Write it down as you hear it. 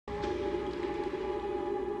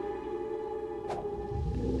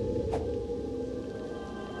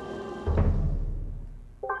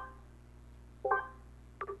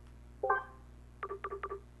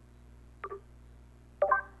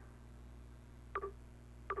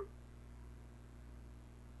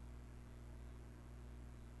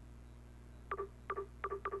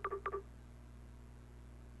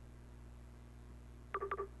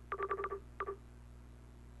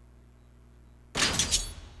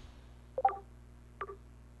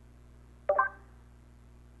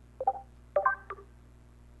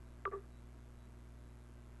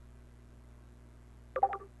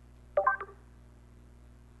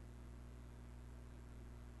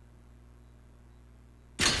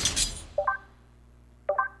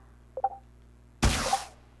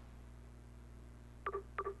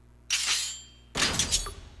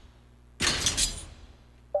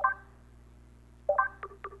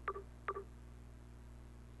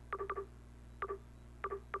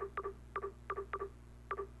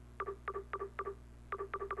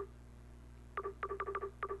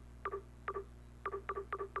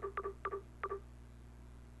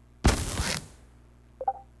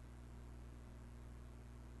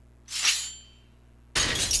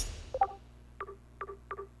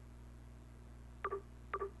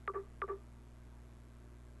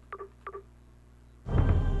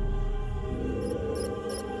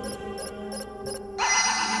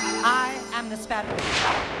the sparrow.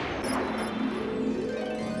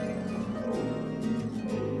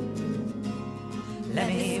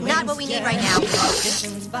 Not what we need right now.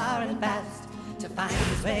 Distance far and fast to find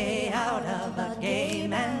his way out of a gay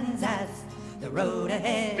man's ass. The road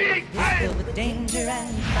ahead is filled with danger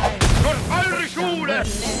and fight.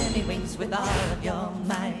 Lemmy Winks with all of your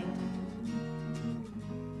might.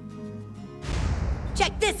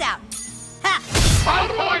 Check this out. Ha!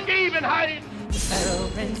 The Sparrow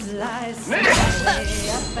Prince lies way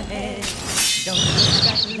up ahead. Don't look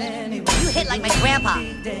back, Lemmy Winks. You hit like my grandpa.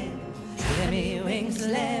 Lemmy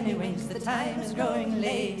Winks, the time is growing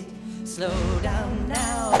late. Slow down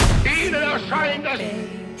now.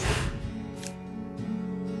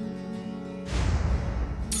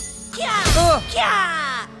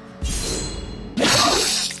 Yeah!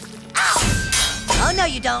 Oh, no,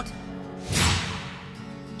 you don't.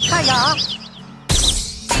 Hiya!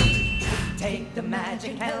 Take the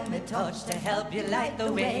magic helmet torch to help you light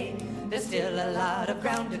the way. There's still a lot of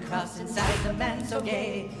ground to cross inside the man so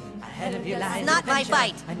gay. Ahead of you lies not my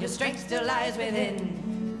fight. And your strength still lies within.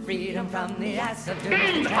 Freedom from the ass of doom.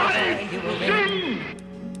 You will win.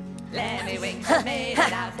 Lemmy Winks has made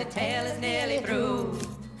it out. The tale is nearly through.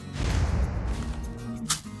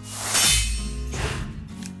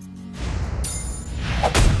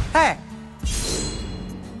 Hey!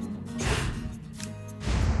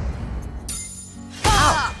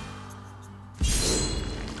 Ah!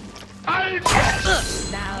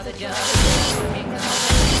 Now the judge is looking to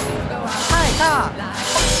go out. Fly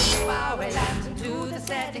far away lands into the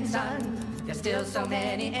setting sun. There's still so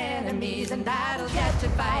many enemies and battles yet to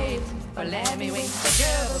fight. For Lemmy Winks, the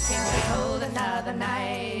Gerbil King, we hold another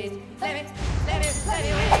night. Lemmy Winks.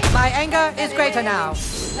 My anger is greater now.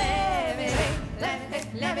 Lemmy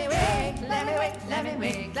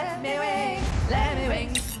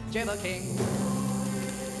Winks, Gerbil King.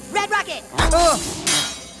 Red Rocket!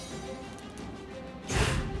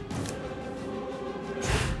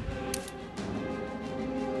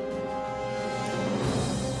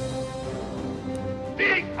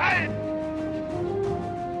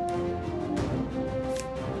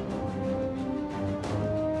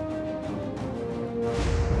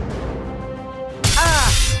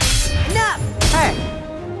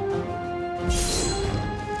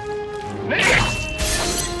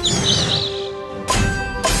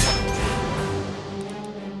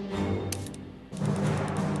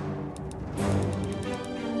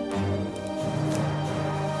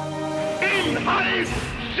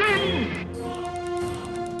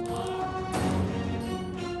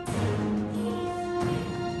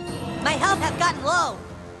 My health has gotten low.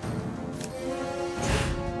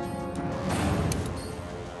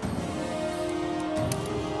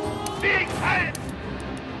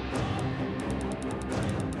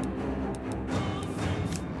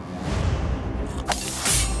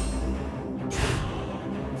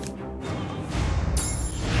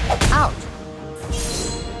 Out!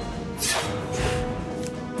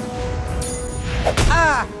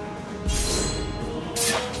 Ah!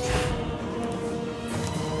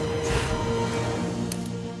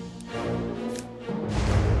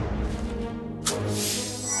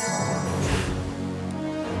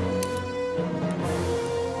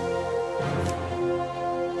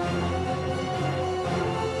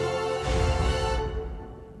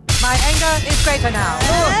 My anger is greater now.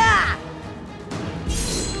 Ah!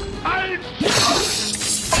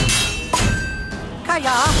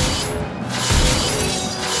 Kaya!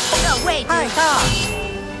 No, wait, Hi, dude. Ka!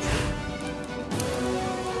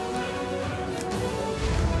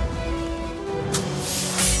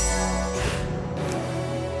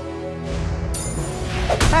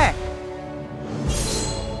 Hey!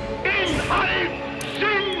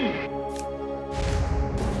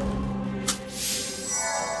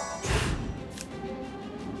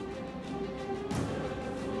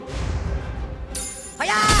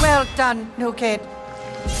 Hiya! Well done, new kid.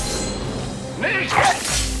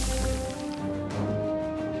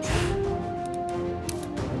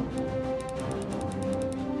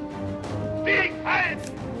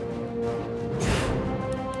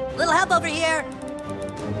 Little help over here.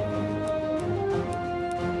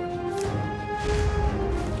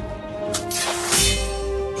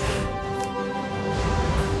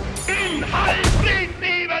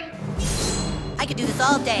 I could do this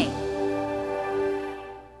all day.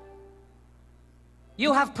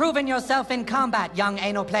 You have proven yourself in combat, young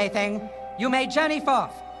anal plaything. You may journey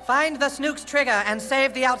forth. Find the Snook's trigger and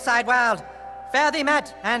save the outside world. Fare thee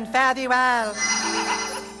met and fare thee well.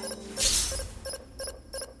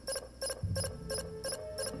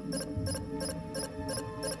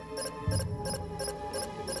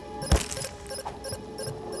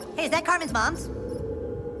 Hey, is that Cartman's mom's?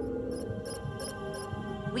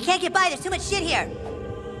 We can't get by, there's too much shit here.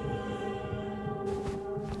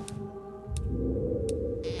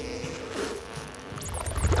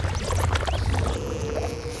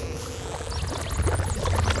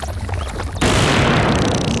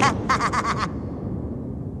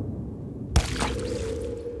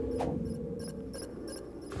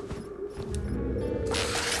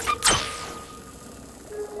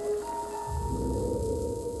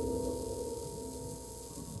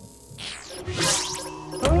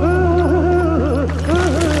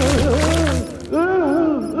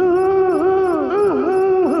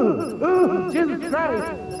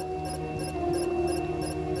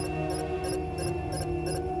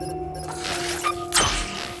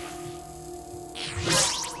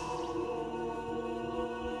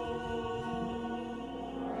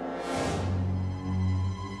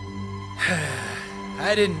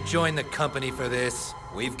 I didn't join the company for this.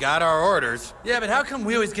 We've got our orders. Yeah, but how come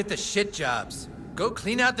we always get the shit jobs? Go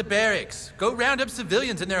clean out the barracks. Go round up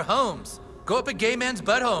civilians in their homes. Go up a gay man's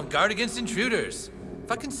butthole and guard against intruders.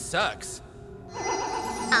 Fucking sucks.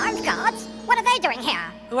 Armed guards? What are they doing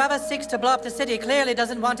here? Whoever seeks to blow up the city clearly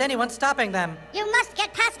doesn't want anyone stopping them. You must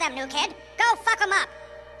get past them, new kid. Go fuck them up.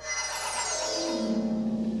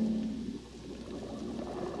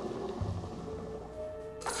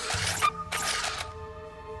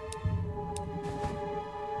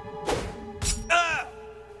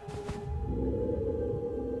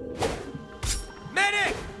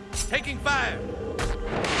 Medic! Taking fire!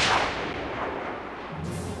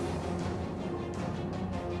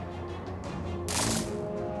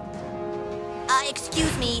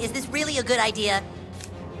 Excuse me, is this really a good idea?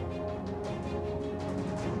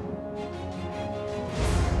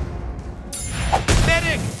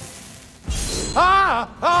 Medic! Ah!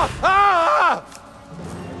 Ah! Ah!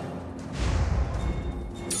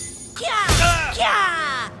 Yeah!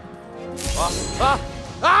 Yeah! Ah!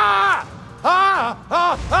 Ah! Ah!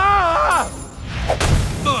 Ah! Ah!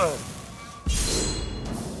 Ugh.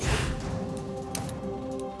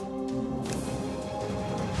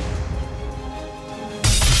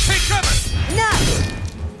 Take cover! No!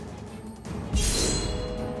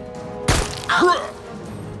 Oh.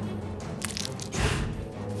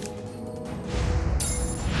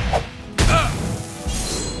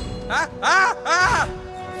 Ah! Ah! Ah!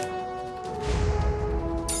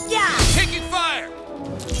 Yeah! Taking fire!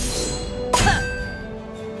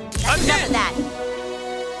 That's enough of that.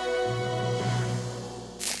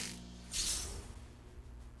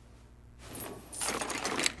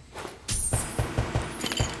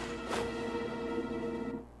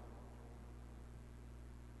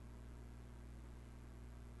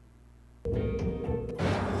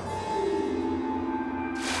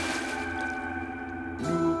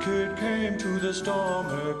 New kid came to the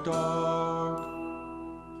stomach dark,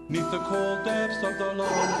 'neath the cold depths of the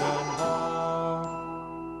London heart.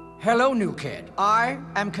 Hello, new kid. I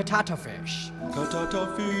am Katatafish.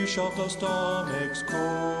 Katata fish of the stomach's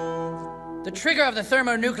core. The trigger of the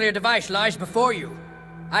thermonuclear device lies before you.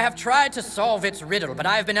 I have tried to solve its riddle, but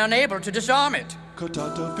I have been unable to disarm it.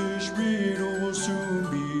 Katata fish riddle will soon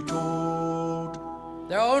be told.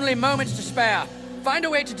 There are only moments to spare. Find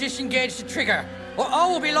a way to disengage the trigger, or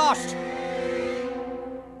all will be lost.